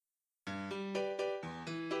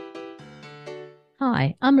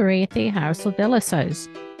Hi, I'm Maria Thea Harrisel-Velosos.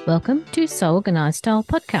 Welcome to Sew Organised Style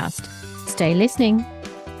Podcast. Stay listening.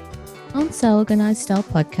 On Sew Organised Style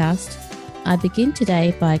Podcast, I begin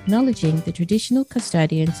today by acknowledging the traditional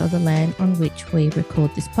custodians of the land on which we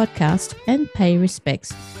record this podcast and pay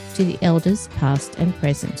respects to the elders past and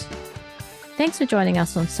present. Thanks for joining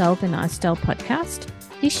us on Sew Organised Style Podcast.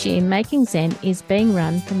 This year, Making Zen is being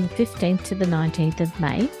run from the 15th to the 19th of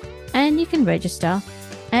May, and you can register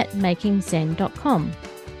at makingzen.com.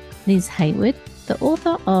 Liz Haywood, the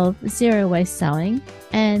author of Zero Waste Sewing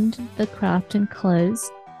and the Craft and Clothes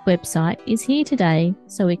website, is here today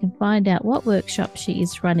so we can find out what workshop she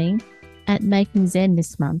is running at Making Zen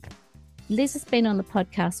this month. Liz has been on the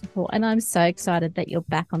podcast before, and I'm so excited that you're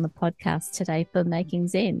back on the podcast today for Making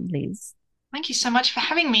Zen, Liz. Thank you so much for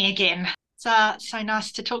having me again. It's so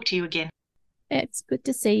nice to talk to you again. It's good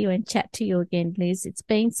to see you and chat to you again, Liz. It's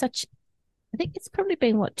been I think it's probably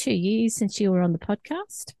been, 2 years since you were on the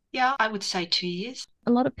podcast? Yeah, I would say 2 years.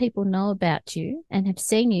 A lot of people know about you and have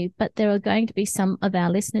seen you, but there are going to be some of our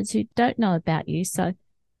listeners who don't know about you. So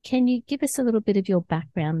can you give us a little bit of your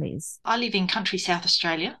background, Liz? I live in country South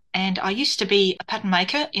Australia, and I used to be a pattern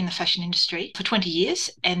maker in the fashion industry for 20 years.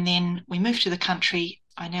 And then we moved to the country.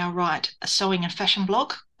 I now write a sewing and fashion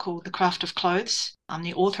blog called The Craft of Clothes. I'm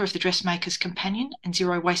the author of The Dressmaker's Companion and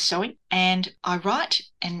Zero Waste Sewing, and I write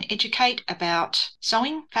and educate about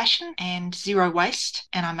sewing, fashion, and zero waste,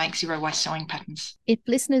 and I make zero waste sewing patterns. If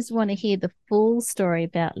listeners want to hear the full story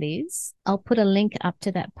about Liz, I'll put a link up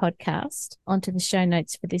to that podcast onto the show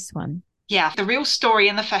notes for this one. Yeah, the real story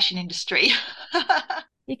in the fashion industry.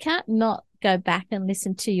 You can't not go back and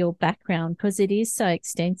listen to your background because it is so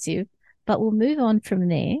extensive, but we'll move on from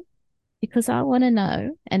there. Because I want to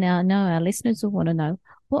know, and I know our listeners will want to know,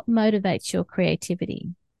 what motivates your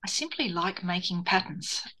creativity? I simply like making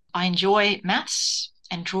patterns. I enjoy maths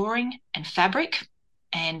and drawing and fabric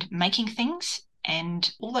and making things,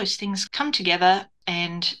 and all those things come together,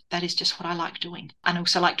 and that is just what I like doing. And I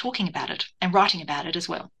also like talking about it and writing about it as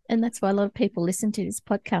well. And that's why a lot of people listen to this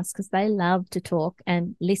podcast, because they love to talk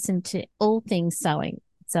and listen to all things sewing.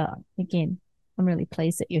 So again, I'm really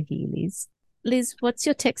pleased that you're here, Liz. Liz, what's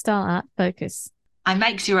your textile art focus? I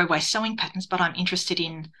make zero waste sewing patterns, but I'm interested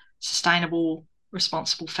in sustainable,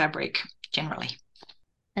 responsible fabric generally.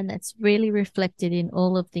 And that's really reflected in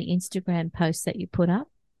all of the Instagram posts that you put up,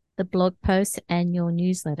 the blog posts and your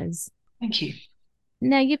newsletters. Thank you.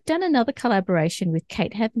 Now, you've done another collaboration with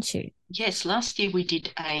Kate, haven't you? Yes, last year we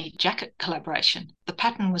did a jacket collaboration. The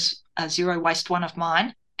pattern was a zero waste one of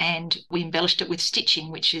mine, and we embellished it with stitching,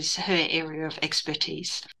 which is her area of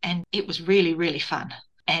expertise. And it was really, really fun.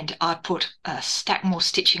 And I put a stack more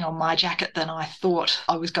stitching on my jacket than I thought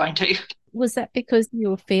I was going to. Was that because you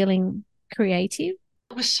were feeling creative?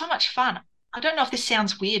 It was so much fun. I don't know if this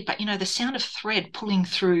sounds weird, but, the sound of thread pulling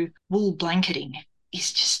through wool blanketing is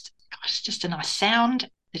it's just a nice sound.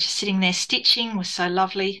 Just sitting there stitching was so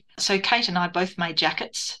lovely. So Kate and I both made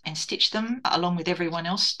jackets and stitched them along with everyone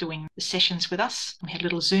else doing the sessions with us. We had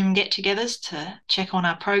little Zoom get-togethers to check on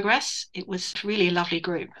our progress. It was really a lovely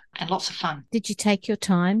group and lots of fun. Did you take your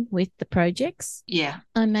time with the projects? Yeah.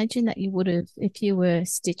 I imagine that you would have if you were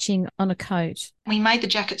stitching on a coat. We made the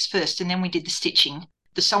jackets first and then we did the stitching.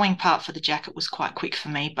 The sewing part for the jacket was quite quick for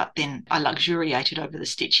me, but then I luxuriated over the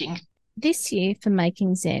stitching. This year for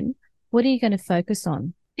Making Zen, what are you going to focus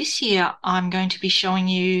on? This year, I'm going to be showing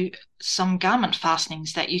you some garment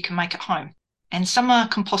fastenings that you can make at home. And some are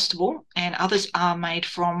compostable and others are made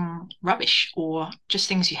from rubbish or just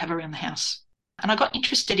things you have around the house. And I got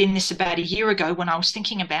interested in this about a year ago when I was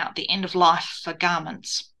thinking about the end of life for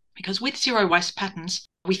garments. Because with zero waste patterns,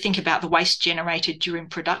 we think about the waste generated during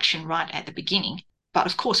production right at the beginning. But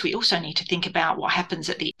of course, we also need to think about what happens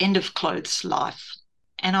at the end of clothes' life.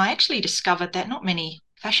 And I actually discovered that not many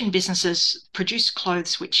fashion businesses produce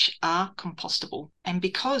clothes which are compostable. And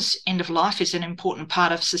because end of life is an important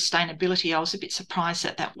part of sustainability, I was a bit surprised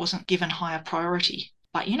that that wasn't given higher priority.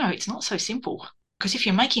 But, it's not so simple. Because if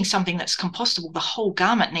you're making something that's compostable, the whole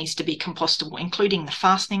garment needs to be compostable, including the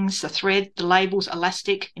fastenings, the thread, the labels,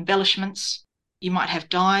 elastic, embellishments. You might have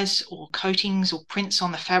dyes or coatings or prints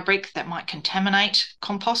on the fabric that might contaminate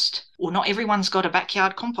compost, or not everyone's got a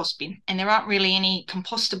backyard compost bin. And there aren't really any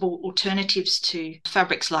compostable alternatives to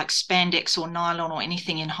fabrics like spandex or nylon or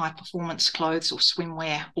anything in high performance clothes or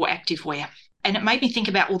swimwear or activewear. And it made me think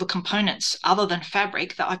about all the components other than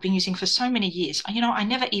fabric that I've been using for so many years. I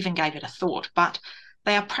never even gave it a thought, but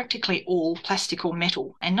they are practically all plastic or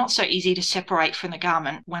metal and not so easy to separate from the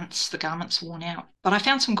garment once the garment's worn out. But I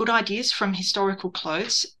found some good ideas from historical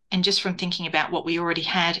clothes and just from thinking about what we already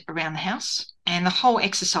had around the house. And the whole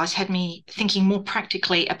exercise had me thinking more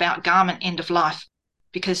practically about garment end of life.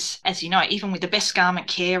 Because, as you know, even with the best garment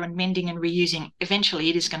care and mending and reusing, eventually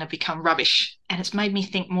it is going to become rubbish. And it's made me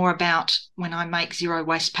think more about when I make zero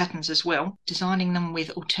waste patterns as well, designing them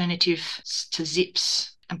with alternatives to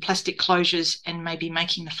zips and plastic closures, and maybe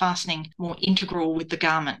making the fastening more integral with the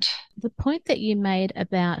garment. The point that you made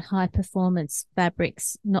about high performance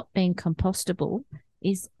fabrics not being compostable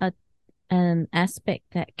is an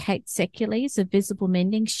aspect that Kate Secules of Visible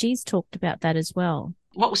Mending, she's talked about that as well.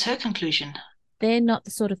 What was her conclusion? They're not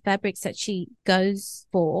the sort of fabrics that she goes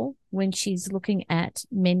for when she's looking at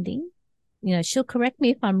mending. You know, she'll correct me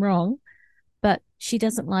if I'm wrong, but she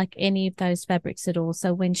doesn't like any of those fabrics at all.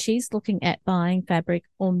 So when she's looking at buying fabric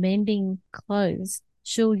or mending clothes,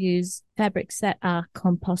 she'll use fabrics that are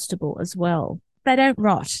compostable as well. They don't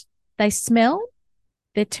rot. They smell.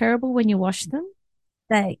 They're terrible when you wash them.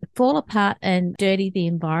 They fall apart and dirty the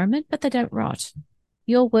environment, but they don't rot.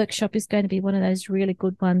 Your workshop is going to be one of those really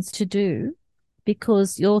good ones to do,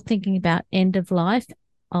 because you're thinking about end of life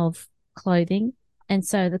of clothing. And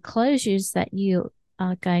so the closures that you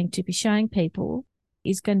are going to be showing people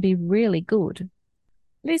is going to be really good.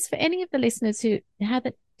 Liz, for any of the listeners who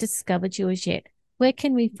haven't discovered you as yet, where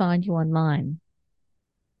can we find you online?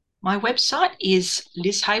 My website is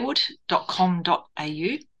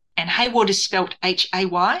lizhaywood.com.au, and Haywood is spelt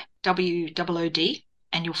Haywwood,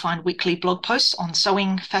 and you'll find weekly blog posts on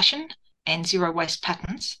sewing, fashion, and zero waste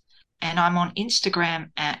patterns. And I'm on Instagram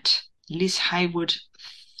at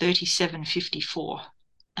lizhaywood3754.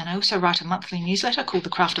 And I also write a monthly newsletter called The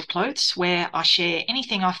Craft of Clothes, where I share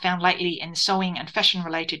anything I've found lately in sewing and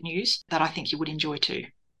fashion-related news that I think you would enjoy too.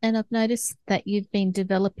 And I've noticed that you've been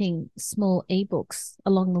developing small ebooks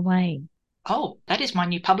along the way. Oh, that is my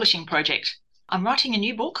new publishing project. I'm writing a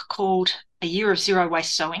new book called A Year of Zero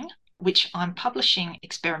Waste Sewing, which I'm publishing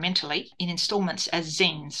experimentally in installments as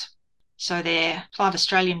zines. So they're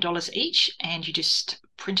 $5 each, and you just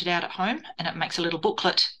print it out at home, and it makes a little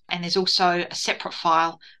booklet. And there's also a separate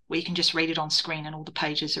file where you can just read it on screen and all the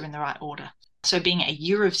pages are in the right order. So being a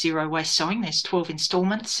year of zero waste sewing, there's 12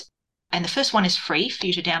 installments. And the first one is free for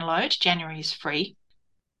you to download. January is free.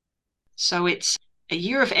 So it's a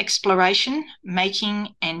year of exploration,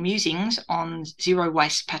 making, and musings on zero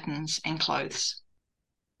waste patterns and clothes.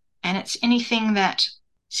 And it's anything that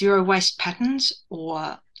zero waste patterns,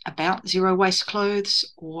 or about zero waste clothes,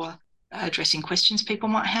 or addressing questions people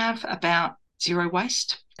might have about zero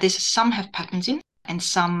waste. Some have patterns in, and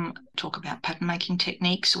some talk about pattern making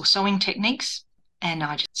techniques or sewing techniques. And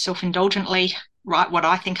I just self-indulgently write what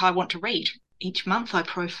I think I want to read. Each month I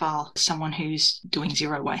profile someone who's doing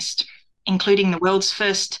zero waste, including the world's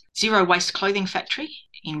first zero waste clothing factory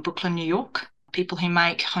in Brooklyn, New York, people who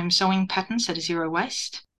make home sewing patterns that are zero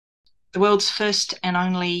waste, the world's first and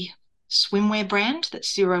only swimwear brand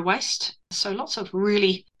that's zero waste. So lots of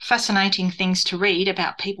really fascinating things to read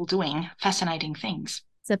about people doing fascinating things.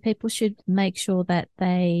 So people should make sure that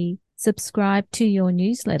they subscribe to your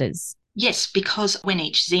newsletters. Yes, because when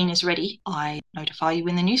each zine is ready, I notify you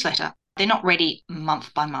in the newsletter. They're not ready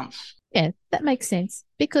month by month. Yeah, that makes sense,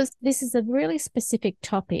 because this is a really specific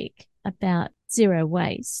topic about zero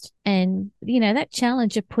waste. And, you know, that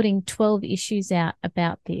challenge of putting 12 issues out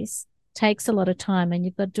about this takes a lot of time, and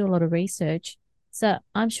you've got to do a lot of research. So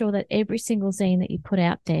I'm sure that every single zine that you put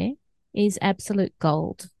out there is absolute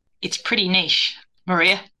gold. It's pretty niche,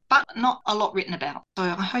 Maria, but not a lot written about. So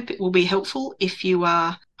I hope it will be helpful if you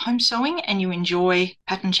are home sewing and you enjoy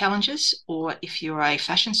pattern challenges, or if you're a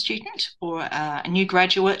fashion student or a new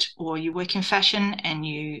graduate, or you work in fashion and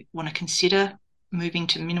you want to consider moving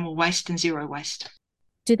to minimal waste and zero waste.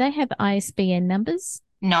 Do they have ISBN numbers?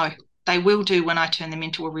 No, they will do when I turn them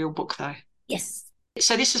into a real book though. Yes.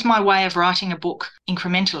 So this is my way of writing a book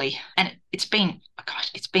incrementally, and it's been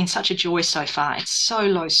such a joy so far. It's so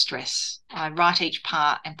low stress. I write each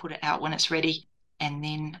part and put it out when it's ready, and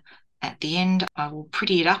then at the end I will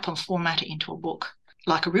pretty it up and format it into a book,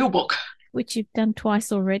 like a real book. Which you've done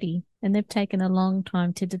twice already, and they've taken a long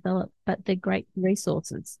time to develop, but they're great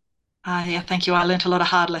resources. Yeah, thank you. I learnt a lot of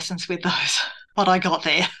hard lessons with those, but I got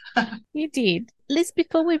there. You did. Liz,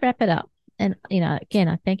 before we wrap it up, and, you know, again,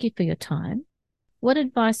 I thank you for your time. What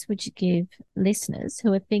advice would you give listeners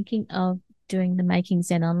who are thinking of doing the Making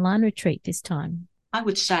Zen online retreat this time? I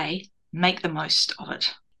would say make the most of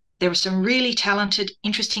it. There are some really talented,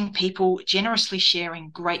 interesting people generously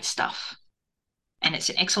sharing great stuff. And it's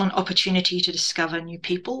an excellent opportunity to discover new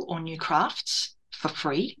people or new crafts for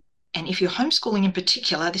free. And if you're homeschooling in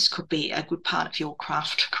particular, this could be a good part of your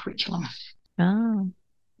craft curriculum. Oh,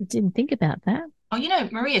 I didn't think about that. Oh, you know,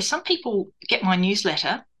 Maria, some people get my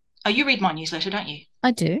newsletter. Oh, you read my newsletter, don't you?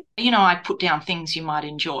 I do. I put down things you might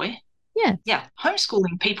enjoy. Yeah. Yeah.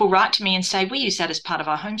 Homeschooling, people write to me and say, we use that as part of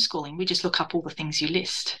our homeschooling. We just look up all the things you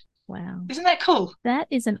list. Wow. Isn't that cool? That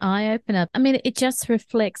is an eye opener. I mean, it just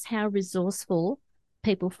reflects how resourceful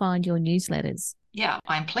people find your newsletters. Yeah,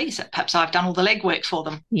 I'm pleased that perhaps I've done all the legwork for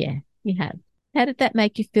them. Yeah, you have. How did that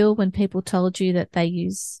make you feel when people told you that they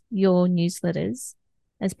use your newsletters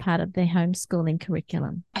as part of their homeschooling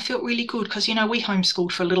curriculum? I felt really good because, we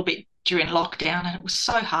homeschooled for a little bit during lockdown and it was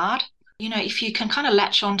so hard. If you can kind of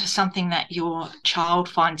latch on to something that your child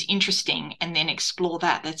finds interesting and then explore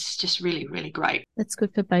that, that's just really, really great. That's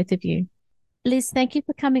good for both of you. Liz, thank you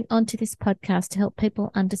for coming onto this podcast to help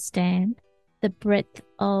people understand the breadth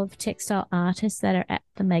of textile artists that are at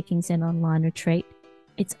the Making Zen online retreat.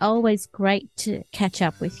 It's always great to catch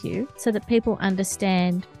up with you so that people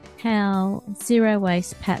understand how zero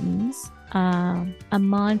waste patterns are a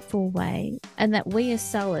mindful way and that we as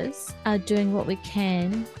sewers are doing what we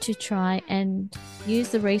can to try and use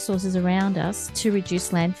the resources around us to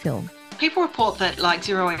reduce landfill. People report that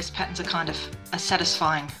zero waste patterns are kind of a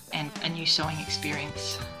satisfying and a new sewing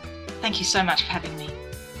experience. Thank you so much for having me.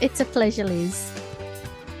 It's a pleasure, Liz.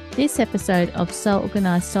 This episode of Sew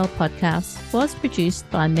Organised Style Podcast was produced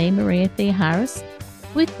by me, Maria Thea Harris,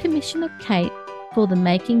 with permission of Kate for the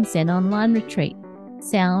Making Zen Online Retreat,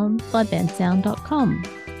 sound by bensound.com.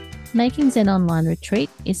 Making Zen Online Retreat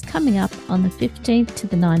is coming up on the 15th to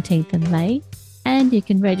the 19th of May, and you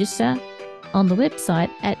can register on the website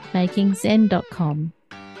at makingzen.com.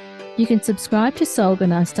 You can subscribe to Sew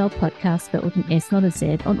Organised Style Podcast, spelled with an S, not a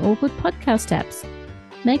Z, on all good podcast apps.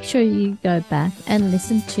 Make sure you go back and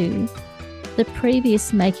listen to the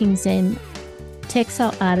previous Making Zen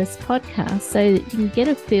Textile Artists podcast so that you can get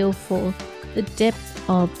a feel for the depth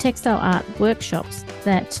of textile art workshops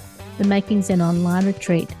that the Making Zen Online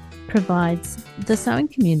Retreat provides the sewing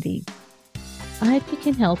community. I hope you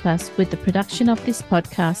can help us with the production of this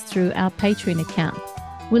podcast through our Patreon account.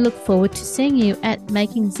 We look forward to seeing you at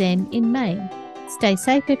Making Zen in May. Stay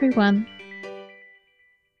safe, everyone.